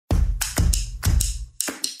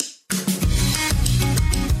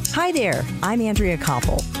Hi there, I'm Andrea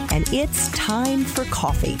Koppel, and it's time for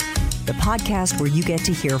coffee, the podcast where you get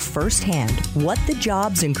to hear firsthand what the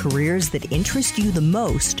jobs and careers that interest you the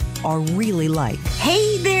most are really like.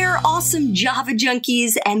 Hey there, awesome Java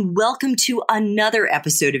junkies, and welcome to another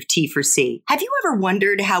episode of T4C. Have you ever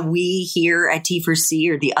wondered how we here at T4C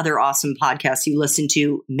or the other awesome podcasts you listen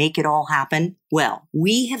to make it all happen? Well,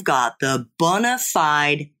 we have got the bona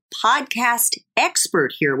fide podcast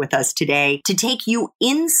expert here with us today to take you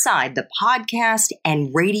inside the podcast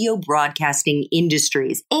and radio broadcasting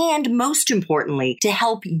industries. And most importantly, to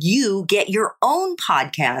help you get your own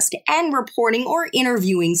podcast and reporting or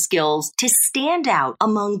interviewing skills to stand out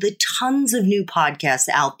among the tons of new podcasts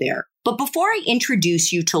out there. But before I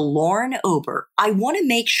introduce you to Lauren Ober, I want to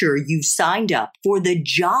make sure you've signed up for the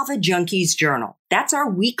Java Junkies Journal. That's our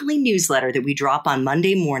weekly newsletter that we drop on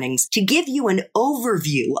Monday mornings to give you an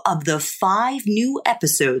overview of the 5 new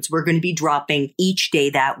episodes we're going to be dropping each day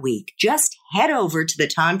that week. Just head over to the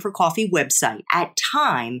Time for Coffee website at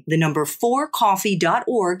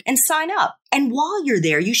time4coffee.org and sign up. And while you're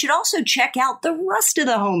there, you should also check out the rest of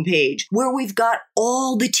the homepage where we've got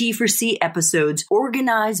all the T4C episodes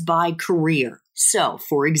organized by career. So,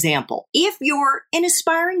 for example, if you're an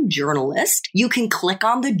aspiring journalist, you can click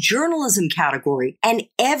on the journalism category, and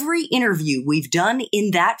every interview we've done in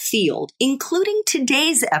that field, including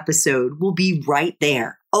today's episode, will be right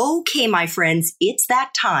there. Okay, my friends, it's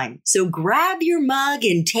that time. So grab your mug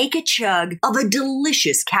and take a chug of a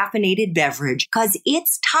delicious caffeinated beverage, because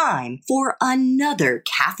it's time for another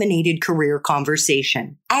caffeinated career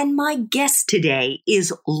conversation. And my guest today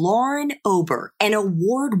is Lauren Ober, an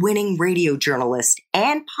award-winning radio journalist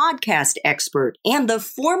and podcast expert, and the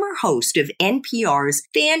former host of NPR's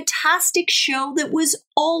fantastic show that was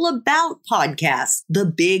all about podcasts, The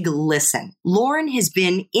Big Listen. Lauren has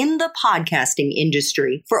been in the podcasting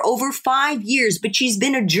industry for over 5 years, but she's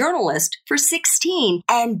been a journalist for 16.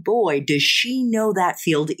 And boy, does she know that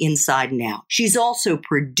field inside and out. She's also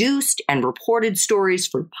produced and reported stories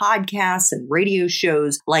for podcasts and radio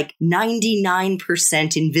shows like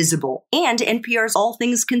 99% Invisible and NPR's All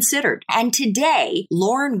Things Considered. And today,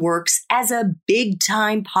 Lauren works as a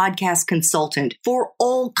big-time podcast consultant for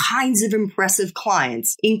all kinds of impressive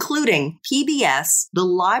clients, including PBS, the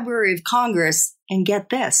Library of Congress, and get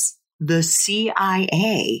this, the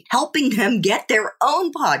CIA, helping them get their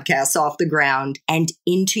own podcasts off the ground and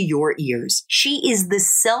into your ears. She is the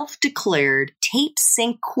self-declared tape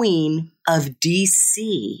sync queen of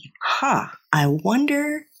DC. I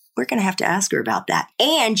wonder, we're going to have to ask her about that.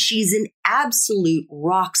 And she's an absolute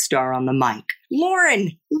rock star on the mic.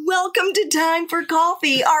 Lauren, welcome to Time for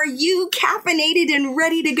Coffee. Are you caffeinated and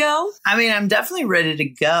ready to go? I mean, I'm definitely ready to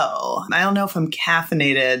go. I don't know if I'm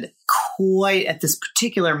caffeinated quite at this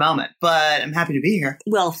particular moment, but I'm happy to be here.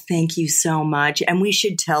 Well, thank you so much. And we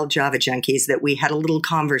should tell Java Junkies that we had a little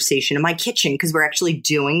conversation in my kitchen because we're actually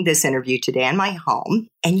doing this interview today in my home.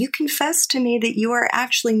 And you confessed to me that you are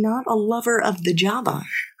actually not a lover of the Java.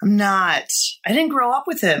 I'm not. I didn't grow up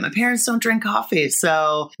with it. My parents don't drink coffee,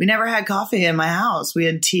 so we never had coffee in my house. We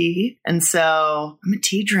had tea, and so I'm a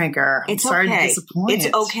tea drinker. I'm sorry to disappoint.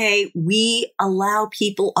 It's okay. We allow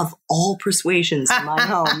people of all persuasions in my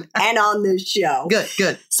home and on this show.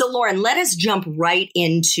 Good. So, Lauren, let us jump right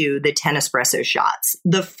into the 10 espresso shots.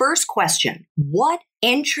 The first question, what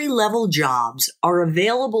entry-level jobs are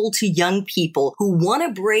available to young people who want to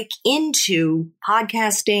break into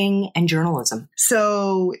podcasting and journalism?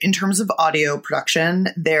 So in terms of audio production,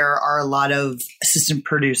 there are a lot of assistant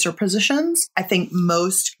producer positions. I think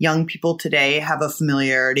most young people today have a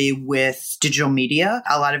familiarity with digital media.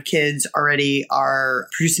 A lot of kids already are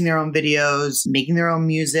producing their own videos, making their own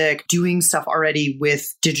music, doing stuff already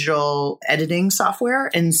with digital editing software.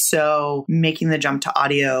 And so making the jump to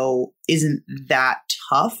audio isn't that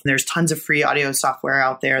tough. There's tons of free audio software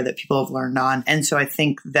out there that people have learned on. And so I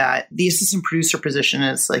think that the assistant producer position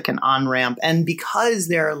is like an on-ramp. And because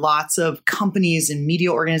there are lots of companies and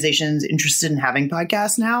media organizations interested in having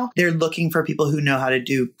podcasts now, they're looking for people who know how to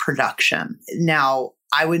do production. Now,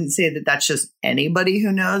 I wouldn't say that that's just anybody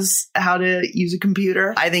who knows how to use a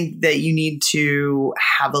computer. I think that you need to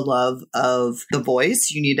have a love of the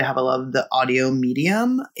voice. You need to have a love of the audio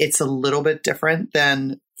medium. It's a little bit different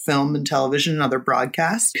than film and television and other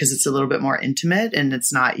broadcasts because it's a little bit more intimate and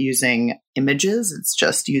it's not using images. It's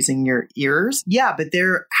just using your ears. Yeah, but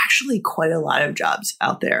there are actually quite a lot of jobs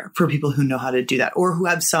out there for people who know how to do that or who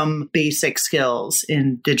have some basic skills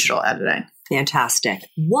in digital editing. Fantastic.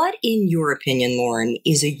 What, in your opinion, Lauren,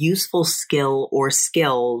 is a useful skill or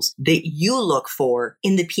skills that you look for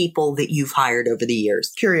in the people that you've hired over the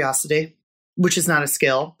years? Curiosity. which is not a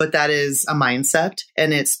skill, but that is a mindset.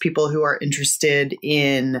 And it's people who are interested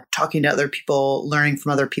in talking to other people, learning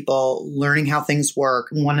from other people, learning how things work,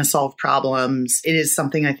 want to solve problems. It is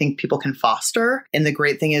something I think people can foster. And the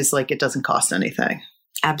great thing is, like, it doesn't cost anything.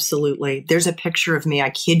 Absolutely. There's a picture of me,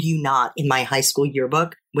 I kid you not, in my high school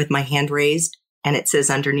yearbook with my hand raised. And it says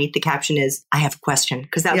underneath, the caption is, I have a question,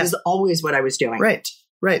 because that was always what I was doing. Right.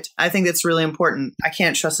 Right. I think that's really important. I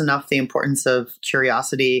can't stress enough the importance of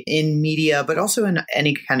curiosity in media, but also in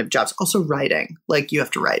any kind of jobs. Also writing. Like, you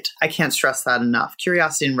have to write. I can't stress that enough.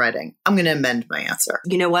 Curiosity in writing. I'm going to amend my answer.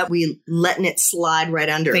 You know what? We letting it slide right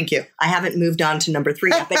under. Thank you. I haven't moved on to number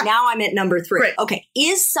 3 yet, but now I'm at number 3. Right. Okay.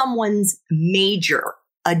 Is someone's major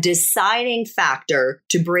a deciding factor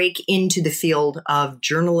to break into the field of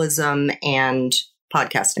journalism and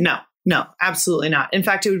podcasting? No, absolutely not. In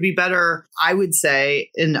fact, it would be better, I would say,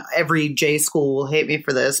 and every J school will hate me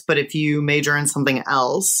for this, but if you major in something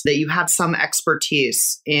else, that you have some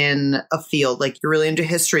expertise in a field, like you're really into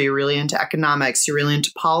history, you're really into economics, you're really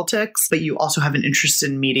into politics, but you also have an interest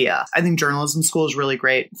in media. I think journalism school is really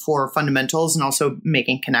great for fundamentals and also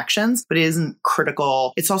making connections, but it isn't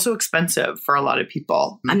critical. It's also expensive for a lot of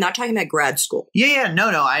people. I'm not talking about grad school. No,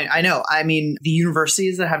 I know. I mean, the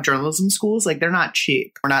universities that have journalism schools, like, they're not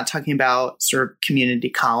cheap. We're not talking about sort of community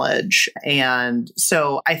college. And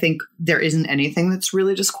so I think there isn't anything that's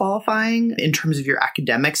really disqualifying in terms of your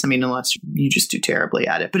academics. I mean, unless you just do terribly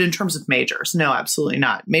at it. But in terms of majors, no, absolutely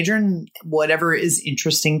not. Major in whatever is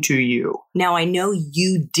interesting to you. Now, I know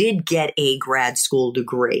you did get a grad school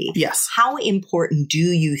degree. Yes. How important do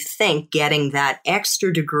you think getting that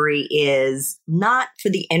extra degree is, not for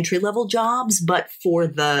the entry-level jobs, but for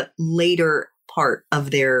the later part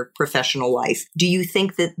of their professional life? Do you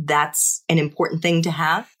think that that's an important thing to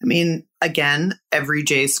have? I mean, again, every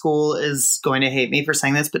J school is going to hate me for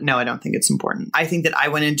saying this, but no, I don't think it's important. I think that I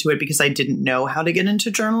went into it because I didn't know how to get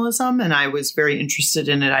into journalism, and I was very interested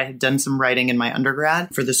in it. I had done some writing in my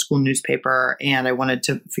undergrad for the school newspaper, and I wanted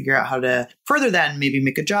to figure out how to further that and maybe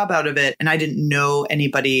make a job out of it. And I didn't know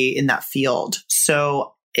anybody in that field.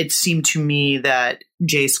 So it seemed to me that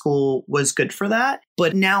J school was good for that.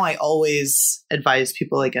 But now I always advise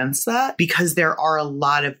people against that, because there are a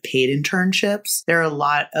lot of paid internships. There are a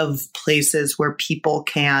lot of places where people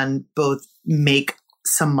can both make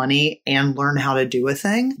some money and learn how to do a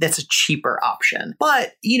thing. That's a cheaper option.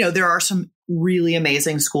 But, there are some really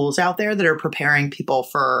amazing schools out there that are preparing people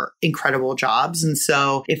for incredible jobs. And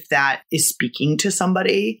so if that is speaking to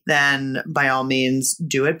somebody, then by all means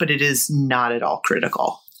do it, but it is not at all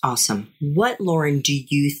critical. Awesome. What, Lauren, do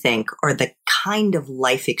you think are the kind of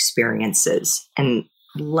life experiences and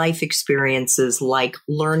life experiences like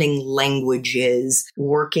learning languages,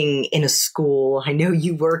 working in a school? I know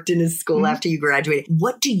you worked in a school after you graduated.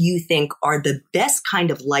 What do you think are the best kind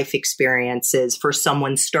of life experiences for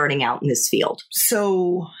someone starting out in this field?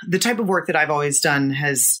 So the type of work that I've always done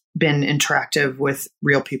has been interactive with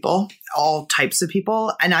real people, all types of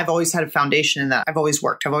people. And I've always had a foundation in that. I've always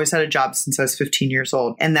worked. I've always had a job since I was 15 years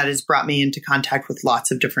old. And that has brought me into contact with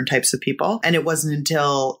lots of different types of people. And it wasn't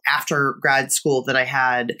until after grad school that I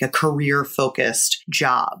had a career-focused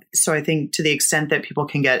job. So I think to the extent that people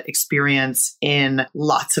can get experience in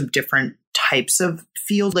lots of different types of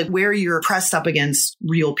field, like where you're pressed up against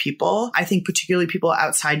real people, I think particularly people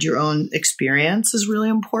outside your own experience is really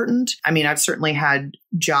important. I mean, I've certainly had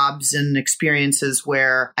jobs and experiences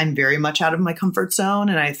where I'm very much out of my comfort zone.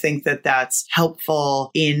 And I think that that's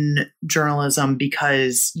helpful in journalism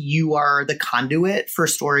because you are the conduit for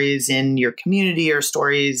stories in your community or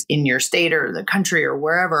stories in your state or the country or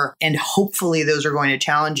wherever. And hopefully those are going to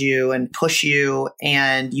challenge you and push you,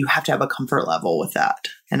 and you have to have a comfort level with that.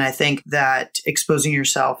 And I think that exposing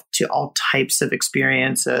yourself to all types of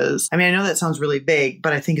experiences, I mean, I know that sounds really vague,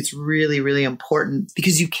 but I think it's really, really important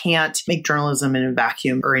because you can't make journalism in a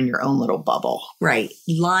vacuum or in your own little bubble. Right.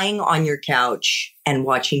 Lying on your couch and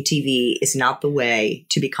watching TV is not the way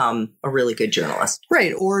to become a really good journalist.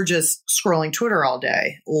 Right. Or just scrolling Twitter all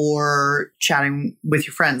day or chatting with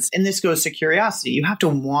your friends. And this goes to curiosity. You have to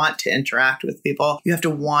want to interact with people. You have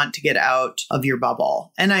to want to get out of your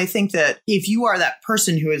bubble. And I think that if you are that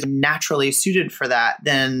person who is naturally suited for that,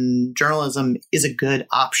 then journalism is a good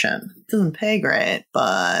option. It doesn't pay great,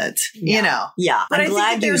 but you know. Yeah. But I'm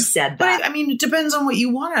glad you said that. But it depends on what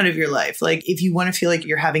you want out of your life. Like if you want to feel like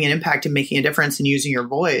you're having an impact and making a difference and using your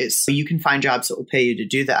voice, you can find jobs that will pay you to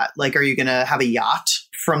do that. Like, are you going to have a yacht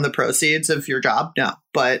from the proceeds of your job? No,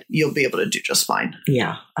 but you'll be able to do just fine.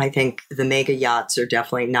 Yeah, I think the mega yachts are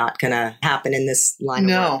definitely not going to happen in this line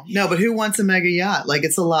of work. No, but who wants a mega yacht? Like,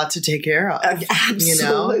 it's a lot to take care of.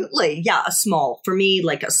 Absolutely. You know? Yeah, for me,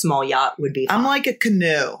 like a small yacht would be fine. I'm like a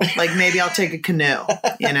canoe. Like, maybe I'll take a canoe.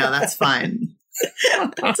 That's fine.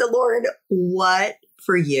 So, Lauren, what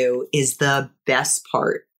for you is the best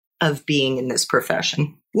part of being in this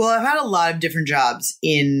profession? Well, I've had a lot of different jobs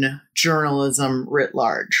in journalism writ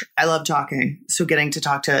large. I love talking. So getting to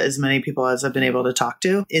talk to as many people as I've been able to talk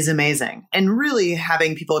to is amazing. And really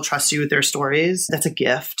having people trust you with their stories, that's a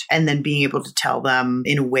gift. And then being able to tell them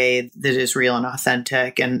in a way that is real and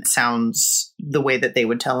authentic and sounds the way that they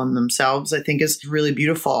would tell them themselves, I think is really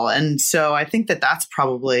beautiful. And so I think that that's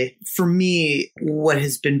probably, for me, what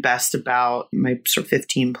has been best about my sort of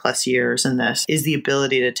 15 plus years in this is the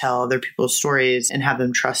ability to tell other people's stories and have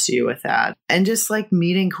them trust you with that. And just like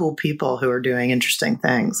meeting cool people who are doing interesting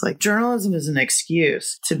things. Like, journalism is an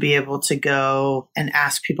excuse to be able to go and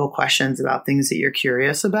ask people questions about things that you're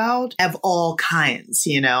curious about of all kinds,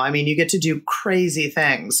 I mean, you get to do crazy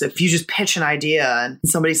things. If you just pitch an idea and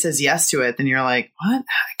somebody says yes to it, then you're like, what?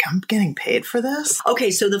 I'm getting paid for this?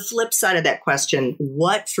 Okay, so the flip side of that question,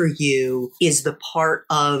 what for you is the part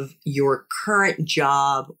of your current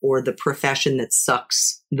job or the profession that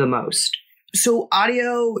sucks the most? So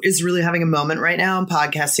audio is really having a moment right now, and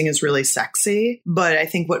podcasting is really sexy. But I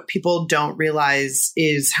think what people don't realize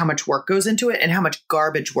is how much work goes into it and how much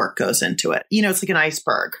garbage work goes into it. It's like an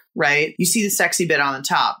iceberg, right? You see the sexy bit on the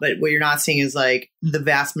top, but what you're not seeing is like the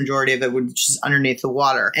vast majority of it, which is underneath the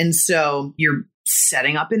water. And so you're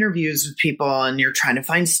setting up interviews with people and you're trying to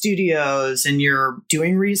find studios and you're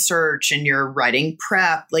doing research and you're writing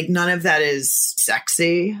prep. Like, none of that is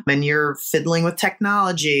sexy, and you're fiddling with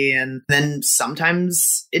technology, and then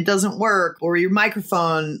sometimes it doesn't work, or your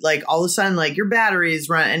microphone, like all of a sudden, like your batteries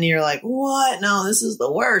run and you're like, what? No, this is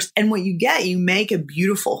the worst. And what you get, you make a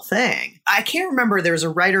beautiful thing. I can't remember. There was a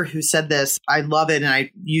writer who said this. I love it and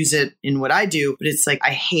I use it in what I do, but it's like,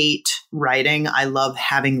 I hate writing. I love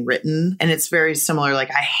having written. And it's very similar.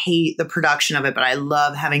 Like, I hate the production of it, but I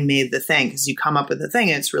love having made the thing, because you come up with the thing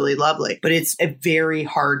and it's really lovely. But it's a very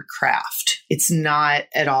hard craft. It's not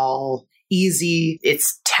at all easy.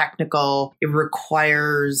 It's technical. It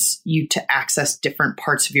requires you to access different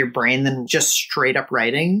parts of your brain than just straight up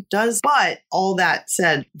writing does. But all that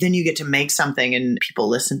said, then you get to make something and people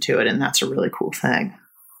listen to it. And that's a really cool thing.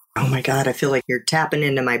 Oh my God, I feel like you're tapping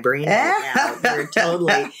into my brain right now. You're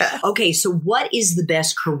totally. Okay, so what is the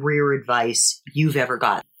best career advice you've ever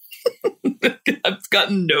got? I've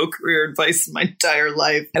gotten no career advice in my entire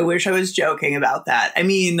life. I wish I was joking about that. I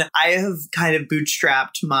mean, I have kind of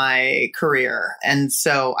bootstrapped my career. And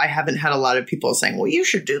so I haven't had a lot of people saying, well, you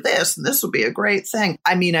should do this and this will be a great thing.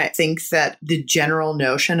 I mean, I think that the general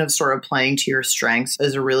notion of sort of playing to your strengths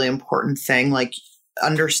is a really important thing. Like,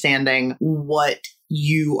 understanding what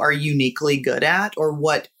you are uniquely good at or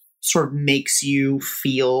what sort of makes you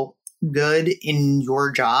feel good in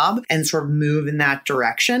your job and sort of move in that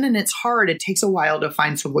direction. And it's hard. It takes a while to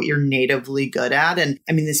find sort of what you're natively good at. And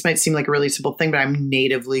I mean, this might seem like a really simple thing, but I'm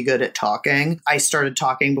natively good at talking. I started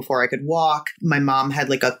talking before I could walk. My mom had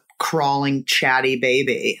like a crawling, chatty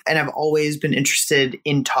baby. And I've always been interested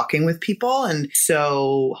in talking with people. And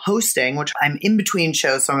so hosting, which I'm in between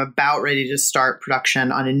shows, so I'm about ready to start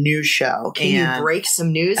production on a new show. Can you break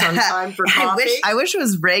some news on Time for Coffee? I wish it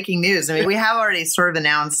was breaking news. I mean, we have already sort of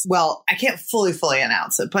announced, well, I can't fully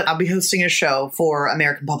announce it, but I'll be hosting a show for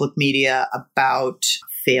American Public Media about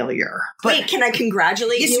failure. But wait, can I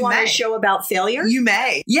congratulate you on a show about failure? You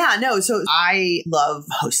may. Yeah, no. So I love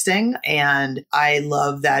hosting and I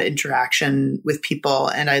love that interaction with people,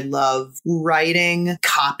 and I love writing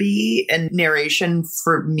copy and narration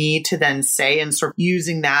for me to then say and sort of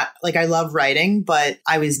using that. Like, I love writing, but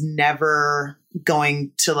I was never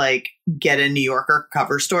going to like get a New Yorker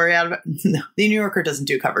cover story out of it. No, the New Yorker doesn't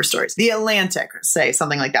do cover stories. The Atlantic, say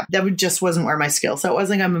something like that. That just wasn't where my skill set was.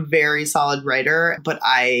 Like, I'm a very solid writer, but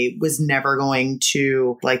I was never going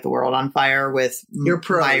to light the world on fire with your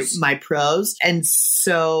prose. My prose. And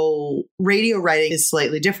so radio writing is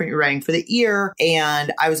slightly different. You're writing for the ear.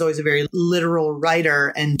 And I was always a very literal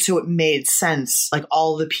writer. And so it made sense. Like,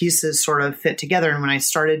 all the pieces sort of fit together. And when I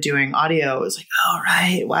started doing audio, it was like, all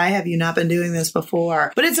right, why have you not been doing this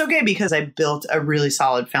before? But it's okay, because I built a really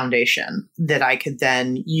solid foundation that I could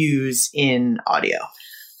then use in audio.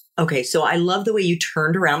 Okay, so I love the way you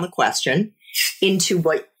turned around the question into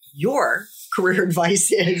what your career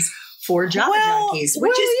advice is for Java junkies,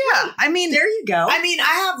 which is yeah. I mean, there you go. I mean, I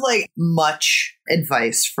have like much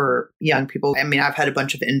advice for young people. I mean, I've had a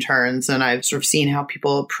bunch of interns and I've sort of seen how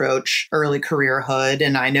people approach early careerhood.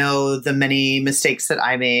 And I know the many mistakes that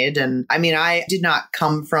I made. And I mean, I did not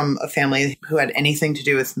come from a family who had anything to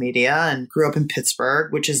do with media and grew up in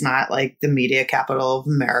Pittsburgh, which is not like the media capital of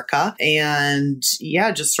America. And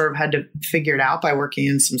yeah, just sort of had to figure it out by working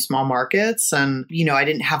in some small markets. And, you know, I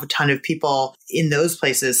didn't have a ton of people in those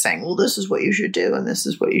places saying, well, this is what you should do and this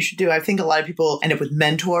is what you should do. I think a lot of people end up with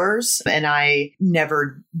mentors and I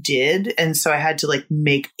never did. And so I had to like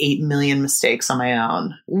make 8 million mistakes on my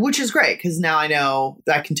own, which is great because now I know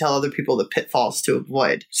that I can tell other people the pitfalls to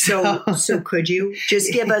avoid. So could you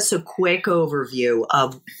just give us a quick overview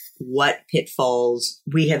of what pitfalls?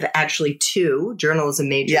 We have actually 2 journalism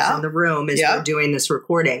majors in the room as we're doing this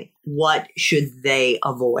recording. What should they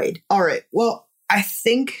avoid? All right. Well, I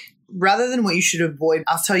think rather than what you should avoid,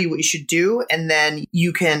 I'll tell you what you should do, and then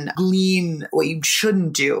you can glean what you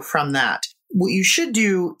shouldn't do from that. What you should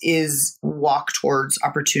do is walk towards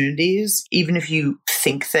opportunities, even if you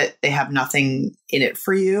think that they have nothing in it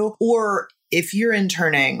for you, or if you're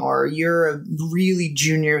interning or you're a really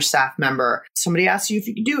junior staff member, somebody asks you if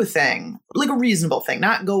you can do a thing, like a reasonable thing,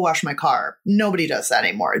 not go wash my car. Nobody does that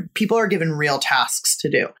anymore. People are given real tasks to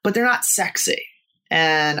do, but they're not sexy.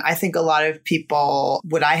 And I think a lot of people,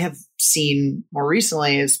 what I have seen more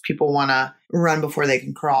recently is people want to run before they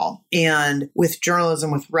can crawl. And with journalism,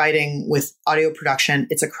 with writing, with audio production,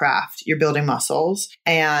 it's a craft. You're building muscles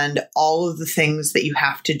and all of the things that you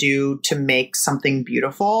have to do to make something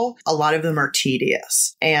beautiful, a lot of them are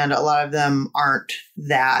tedious and a lot of them aren't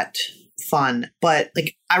that fun. But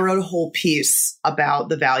like I wrote a whole piece about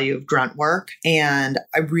the value of grunt work and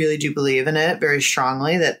I really do believe in it very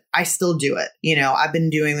strongly that I still do it. You know, I've been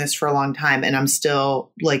doing this for a long time and I'm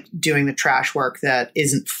still like doing the trash work that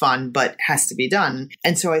isn't fun, but has to be done.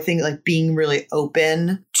 And so I think like being really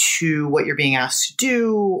open to what you're being asked to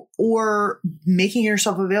do or making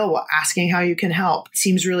yourself available, asking how you can help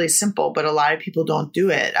seems really simple, but a lot of people don't do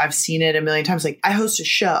it. I've seen it a million times. Like I host a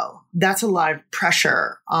show. That's a lot of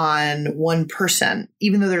pressure on one person,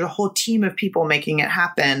 even though there's a whole team of people making it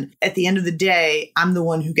happen. At the end of the day, I'm the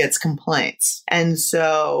one who gets complaints. And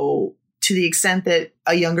so to the extent that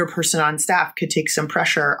a younger person on staff could take some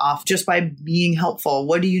pressure off just by being helpful.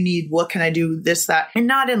 What do you need? What can I do? This, that, and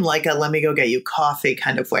not in like a, let me go get you coffee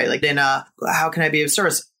kind of way, like in a, how can I be of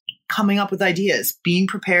service? Coming up with ideas, being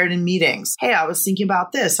prepared in meetings. Hey, I was thinking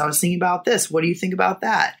about this. I was thinking about this. What do you think about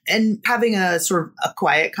that? And having a sort of a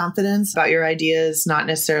quiet confidence about your ideas, not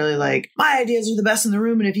necessarily like, my ideas are the best in the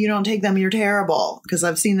room. And if you don't take them, you're terrible. Because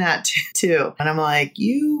I've seen that too. And I'm like,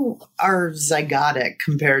 you are zygotic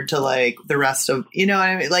compared to like the rest of, you know what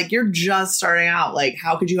I mean? Like you're just starting out. Like,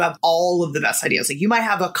 how could you have all of the best ideas? Like you might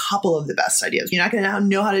have a couple of the best ideas. You're not going to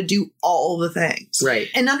know how to do all the things. Right.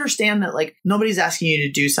 And understand that like nobody's asking you to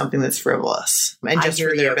do something that's frivolous and just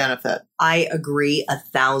for their benefit. I agree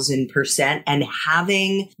 1,000%. And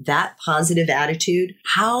having that positive attitude,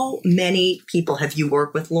 how many people have you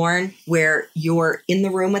worked with, Lauren, where you're in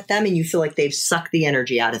the room with them and you feel like they've sucked the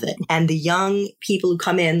energy out of it? And the young people who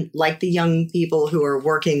come in, like the young people who are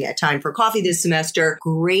working at Time for Coffee this semester,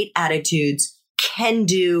 great attitudes, can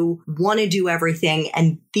do, want to do everything.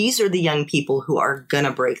 And these are the young people who are going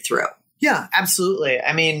to break through. Yeah, absolutely.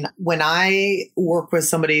 I mean, when I work with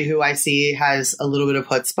somebody who I see has a little bit of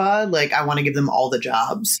chutzpah, like I want to give them all the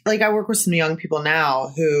jobs. Like I work with some young people now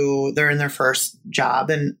who they're in their first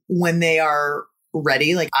job. And when they are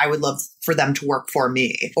ready, like I would love for them to work for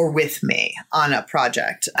me or with me on a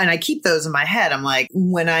project. And I keep those in my head. I'm like,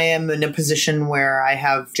 when I am in a position where I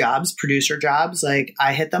have jobs, producer jobs, like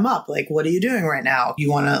I hit them up. Like, what are you doing right now?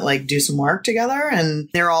 You want to like do some work together? And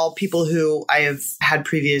they're all people who I have had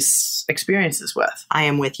previous experiences with. I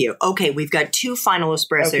am with you. Okay, we've got 2 final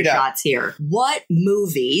espresso shots here. What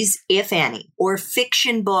movies, if any, or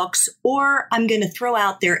fiction books, or I'm going to throw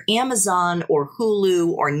out there Amazon or Hulu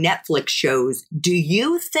or Netflix shows, do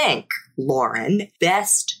you think, Lauren,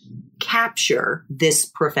 best capture this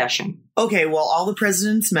profession? Okay, well, All the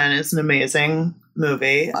President's Men is an amazing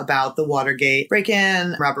movie about the Watergate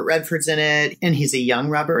break-in. Robert Redford's in it, and he's a young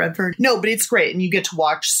Robert Redford. No, but it's great, and you get to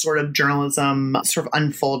watch sort of journalism sort of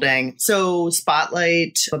unfolding. So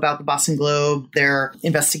Spotlight, about the Boston Globe, their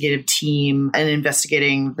investigative team, and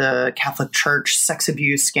investigating the Catholic Church sex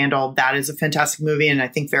abuse scandal. That is a fantastic movie, and I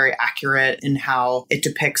think very accurate in how it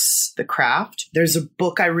depicts the craft. There's a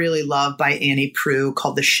book I really love by Annie Proulx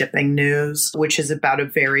called The Shipping News, which is about a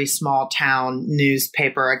very small town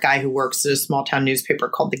newspaper, a guy who works at a small town town newspaper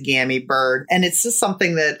called the Gammy Bird. And it's just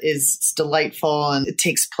something that is delightful, and it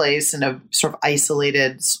takes place in a sort of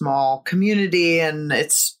isolated small community. And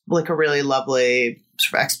it's like a really lovely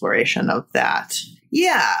sort of exploration of that.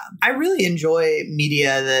 Yeah, I really enjoy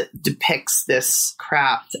media that depicts this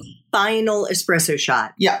craft. Final espresso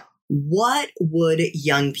shot. Yeah. What would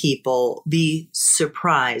young people be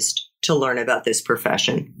surprised to learn about this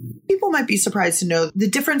profession? People might be surprised to know the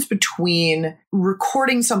difference between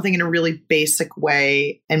recording something in a really basic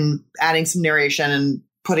way and adding some narration and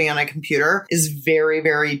putting on a computer is very,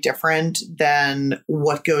 very different than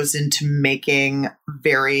what goes into making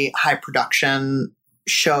very high production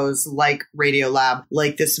shows like Radiolab,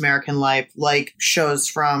 like This American Life, like shows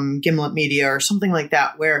from Gimlet Media or something like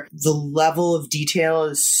that, where the level of detail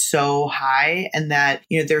is so high, and that,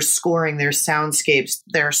 you know, there's scoring, there's soundscapes,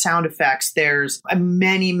 there are sound effects, there's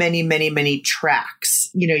many, many, many, many tracks.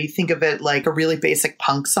 You know, you think of it like a really basic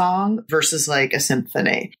punk song versus like a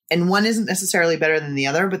symphony. And one isn't necessarily better than the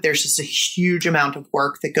other, but there's just a huge amount of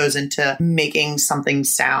work that goes into making something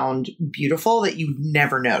sound beautiful that you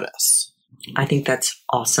never notice. I think that's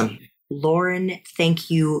awesome. Lauren, thank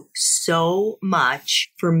you so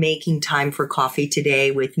much for making time for coffee today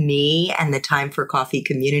with me and the Time for Coffee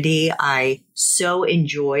community. I so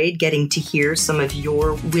enjoyed getting to hear some of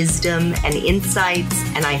your wisdom and insights,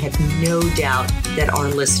 and I have no doubt that our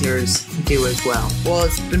listeners do as well. Well,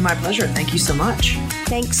 it's been my pleasure. Thank you so much.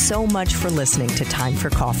 Thanks so much for listening to Time for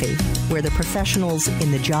Coffee, where the professionals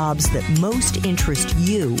in the jobs that most interest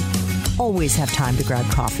you always have time to grab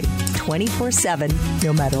coffee 24/7,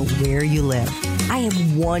 no matter where you live. I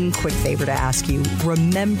have one quick favor to ask you.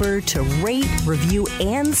 Remember to rate, review,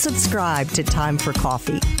 and subscribe to Time for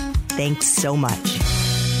Coffee. Thanks so much.